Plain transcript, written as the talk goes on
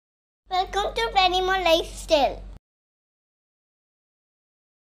Welcome to Pranimo Lifestyle.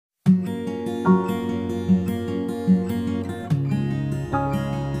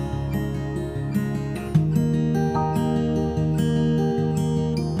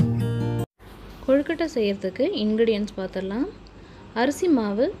 கொழுக்கட்டை செய்யறதுக்கு ingredients பார்த்துடலாம். அரிசி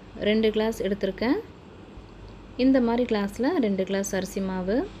மாவு 2 கிளாஸ் எடுத்திருக்கேன். இந்த மாதிரி கிளாஸில் 2 கிளாஸ் அரிசி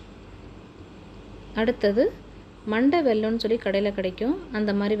மாவு. அடுத்தது மண்டை வெல்லம்னு சொல்லி கடையில் கிடைக்கும்.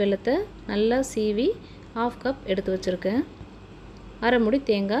 அந்த மாதிரி வெல்லத்தை நல்லா சீவி 1/2 கப் எடுத்து வச்சுருக்கேன். அரை முடி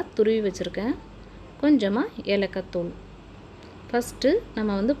தேங்காய் துருவி வச்சுருக்கேன். கொஞ்சமாக ஏலக்காய் தூள். ஃபஸ்ட்டு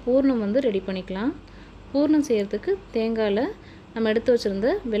நம்ம பூர்ணம் ரெடி பண்ணிக்கலாம். பூர்ணம் செய்கிறதுக்கு தேங்காயில் நம்ம எடுத்து வச்சுருந்த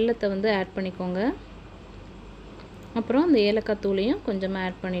வெல்லத்தை ஆட் பண்ணிக்கோங்க. அப்புறம் அந்த ஏலக்காய் தூளையும் கொஞ்சமாக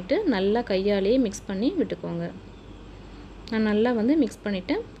ஆட் பண்ணிவிட்டு நல்லா கையாலேயே மிக்ஸ் பண்ணி விட்டுக்கோங்க. நான் நல்லா மிக்ஸ்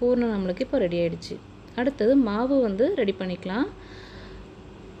பண்ணிவிட்டேன். பூர்ணம் நம்மளுக்கு இப்போ ரெடி ஆகிடுச்சு. அடுத்தது மாவு ரெடி பண்ணிக்கலாம்.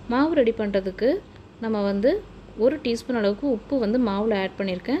 மாவு ரெடி பண்ணுறதுக்கு நம்ம 1 டீஸ்பூன் அளவுக்கு உப்பு மாவில் ஆட்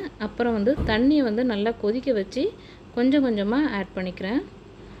பண்ணியிருக்கேன். அப்புறம் தண்ணியை நல்லா கொதிக்க வச்சு கொஞ்சம் கொஞ்சமாக ஆட் பண்ணிக்கிறேன்.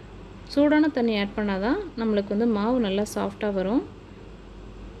 சூடான தண்ணி ஆட் பண்ணால் தான் நம்மளுக்கு மாவு நல்லா சாஃப்டாக வரும்.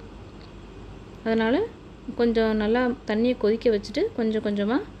 அதனால் கொஞ்சம் நல்லா தண்ணியை கொதிக்க வச்சுட்டு கொஞ்சம்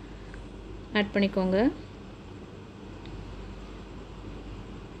கொஞ்சமாக ஆட் பண்ணிக்கோங்க.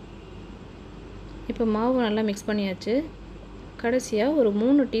 இப்போ மாவு நல்லா மிக்ஸ் பண்ணியாச்சு. கடைசியாக ஒரு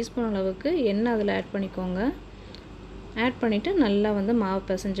 3 டீஸ்பூன் அளவுக்கு எண்ணெய் அதில் ஆட் பண்ணிக்கோங்க. ஆட் பண்ணிவிட்டு நல்லா மாவு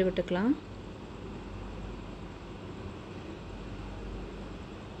பிசைஞ்சு விட்டுக்கலாம்.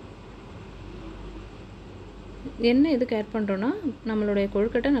 எண்ணெய் எதுக்கு ஆட் பண்ணுறோன்னா நம்மளுடைய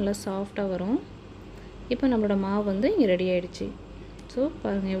கொழுக்கட்டை நல்லா சாஃப்டாக வரும். இப்போ நம்மளோட மாவு இங்கே ரெடி ஆகிடுச்சு. ஸோ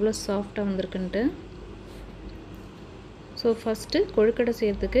பாருங்கள் எவ்வளோ சாஃப்டாக வந்திருக்குன்ட்டு. ஸோ ஃபஸ்ட்டு கொழுக்கட்டை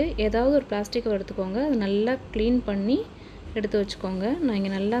செய்கிறதுக்கு ஏதாவது ஒரு பிளாஸ்டிக் கவர் எடுத்துக்கோங்க. அது நல்லா க்ளீன் பண்ணி எடுத்து வச்சுக்கோங்க. நான்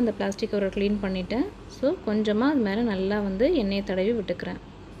இங்கே நல்லா அந்த பிளாஸ்டிக் கவரை க்ளீன் பண்ணிவிட்டேன். ஸோ கொஞ்சமாக அது மேலே நல்லா எண்ணெயை தடவி விட்டுக்கிறேன்.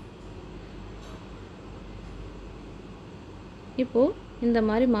 இப்போது இந்த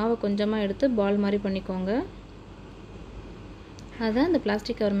மாதிரி மாவை கொஞ்சமாக எடுத்து பால் மாதிரி பண்ணிக்கோங்க. அதை அந்த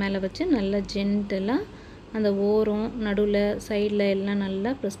பிளாஸ்டிக் கவர் மேலே வச்சு நல்லா ஜென்டலாக அந்த ஓரம் நடுவில் சைடில் எல்லாம்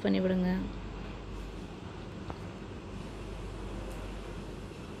நல்லா ப்ரெஸ் பண்ணி விடுங்க.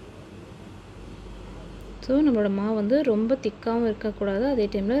 ஸோ நம்மளோட மாவு ரொம்ப திக்காகவும் இருக்கக்கூடாது, அதே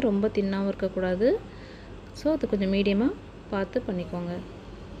டைமில் ரொம்ப தின்னாகவும் இருக்கக்கூடாது. ஸோ அது கொஞ்சம் மீடியமாக பார்த்து பண்ணிக்கோங்க.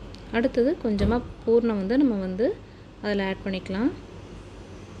 அடுத்தது கொஞ்சமாக பூர்ணம் நம்ம அதில் ஆட் பண்ணிக்கலாம்.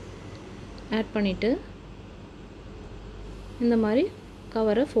 ஆட் பண்ணிவிட்டு இந்த மாதிரி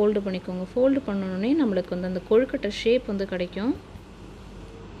கவரை ஃபோல்டு பண்ணிக்கோங்க. ஃபோல்டு பண்ணணுன்னே நம்மளுக்கு அந்த கொழுக்கட்டை ஷேப் கிடைக்கும்.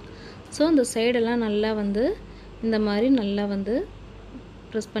 ஸோ அந்த சைடெல்லாம் நல்லா இந்த மாதிரி நல்லா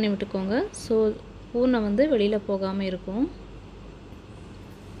ப்ரெஸ் பண்ணி விட்டுக்கோங்க. ஸோ பூர்ணம் வெளியில் போகாமல் இருக்கும்.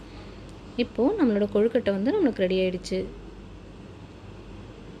 இப்போது நம்மளோட கொழுக்கட்டை நம்மளுக்கு ரெடி ஆகிடுச்சு.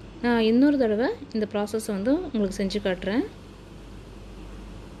 நான் இன்னொரு தடவை இந்த ப்ராசஸ் உங்களுக்கு செஞ்சு காட்டுறேன்.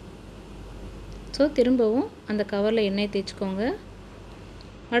 ஸோ திரும்பவும் அந்த கவரில் எண்ணெய் தேய்ச்சிக்கோங்க.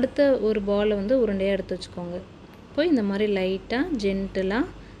 அடுத்த ஒரு பாலை உருண்டையாக எடுத்து வச்சுக்கோங்க. இப்போ இந்த மாதிரி லைட்டாக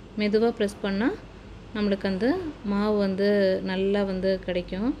ஜென்டலாக மெதுவாக ப்ரெஸ் பண்ணால் நம்மளுக்கு அந்த மாவு நல்லா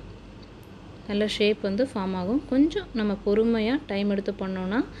கிடைக்கும். நல்ல ஷேப் ஃபார்ம் ஆகும். கொஞ்சம் நம்ம பொறுமையாக டைம் எடுத்து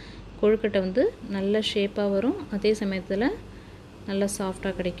பண்ணோன்னா கொழுக்கட்டை நல்ல ஷேப்பாக வரும். அதே சமயத்தில் நல்லா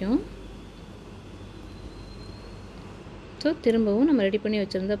சாஃப்டாக கிடைக்கும். ஸோ திரும்பவும் நம்ம ரெடி பண்ணி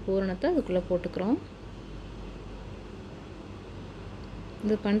வச்சுருந்த பூரணத்தை அதுக்குள்ளே போட்டுக்கிறோம்.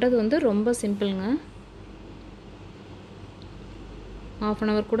 இது பண்ணுறது ரொம்ப சிம்பிளுங்க.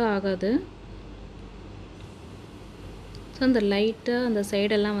 1/2 hour கூட ஆகாது. ஸோ அந்த லைட்டாக அந்த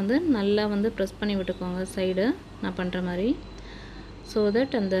சைடெல்லாம் நல்லா ப்ரெஸ் பண்ணி விட்டுக்கோங்க. சைடு நான் பண்ணுற மாதிரி. ஸோ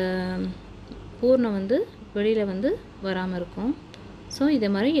தட் அந்த பூர்ணம் வெளியில் வராமல் இருக்கும். ஸோ இதே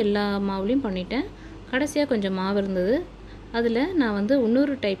மாதிரி எல்லா மாவுலேயும் பண்ணிட்டேன். கடைசியாக கொஞ்சம் மாவு இருந்தது. அதில் நான்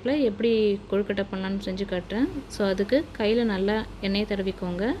இன்னொரு டைப்பில் எப்படி கொழுக்கட்டை பண்ணலான்னு செஞ்சு காட்டுறேன். ஸோ அதுக்கு கையில் நல்லா எண்ணெயை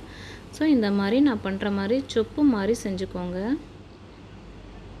தடவிக்கோங்க. ஸோ இந்த மாதிரி நான் பண்ணுற மாதிரி சொப்பு மாதிரி செஞ்சுக்கோங்க.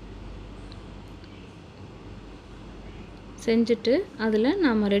 செஞ்சுட்டு அதில்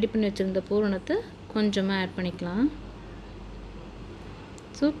நாம் ரெடி பண்ணி வச்சுருந்த பூரணத்தை கொஞ்சமாக ஆட் பண்ணிக்கலாம்.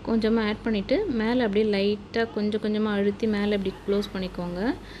 ஸோ கொஞ்சமாக ஆட் பண்ணிவிட்டு மேலே அப்படியே லைட்டாக கொஞ்சம் கொஞ்சமாக அழுத்தி மேலே அப்படி க்ளோஸ் பண்ணிக்கோங்க.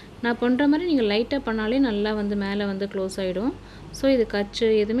 நான் பண்ணுற மாதிரி நீங்கள் லைட்டாக பண்ணாலே நல்லா மேலே க்ளோஸ் ஆகிடும். ஸோ இது கச்சு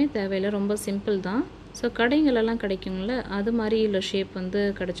எதுவுமே தேவையில்லை, ரொம்ப சிம்பிள் தான். ஸோ கடைங்களெல்லாம் கிடைக்குங்கள அது மாதிரி உள்ள ஷேப்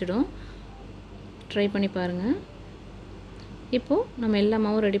கிடச்சிடும். ட்ரை பண்ணி பாருங்கள். இப்போது நம்ம எல்லா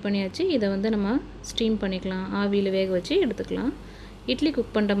மாவும் ரெடி பண்ணியாச்சு. இதை நம்ம ஸ்டீம் பண்ணிக்கலாம். ஆவியில் வேக வச்சு எடுத்துக்கலாம். இட்லி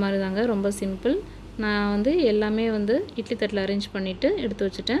குக் பண்ணுற மாதிரி தாங்க, ரொம்ப சிம்பிள். நான் எல்லாமே இட்லி தட்டில் அரேஞ்ச் பண்ணிவிட்டு எடுத்து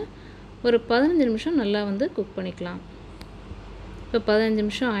வச்சுட்டேன். ஒரு 15 நிமிஷம் நல்லா வந்து குக் பண்ணிக்கலாம். இப்போ 15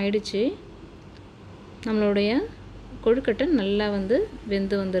 நிமிஷம் ஆயிடுச்சு. நம்மளுடைய கொழுக்கட்டை நல்லா வந்து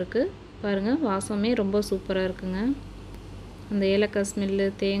வெந்து வந்திருக்கு. பாருங்கள், வாசமே ரொம்ப சூப்பராக இருக்குங்க. அந்த ஏலக்காய் ஸ்மெல்லு,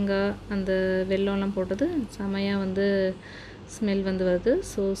 தேங்காய், அந்த வெல்லம்லாம் போட்டது செமையாக வந்து ஸ்மெல் வந்து வருது.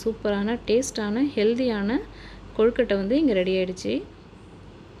 ஸோ சூப்பரான டேஸ்டான ஹெல்தியான கொழுக்கட்டை வந்து இங்கே ரெடி ஆகிடுச்சு.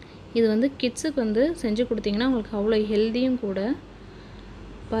 இது வந்து கிட்ஸுக்கு வந்து செஞ்சு கொடுத்தீங்கன்னா அவங்களுக்கு அவ்வளோ ஹெல்தியும் கூட.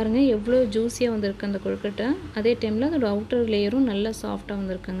 பாருங்கள் எவ்வளோ ஜூஸியாக வந்திருக்கு அந்த கொழுக்கட்டை. அதே டைமில் அதோட அவுட்டர் லேயரும் நல்லா சாஃப்டாக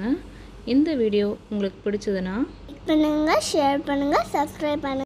வந்திருக்குங்க. இந்த வீடியோ உங்களுக்கு பிடிச்சதுன்னா லைக் பண்ணுங்கள், ஷேர் பண்ணுங்கள், சப்ஸ்கிரைப் பண்ணுங்கள்.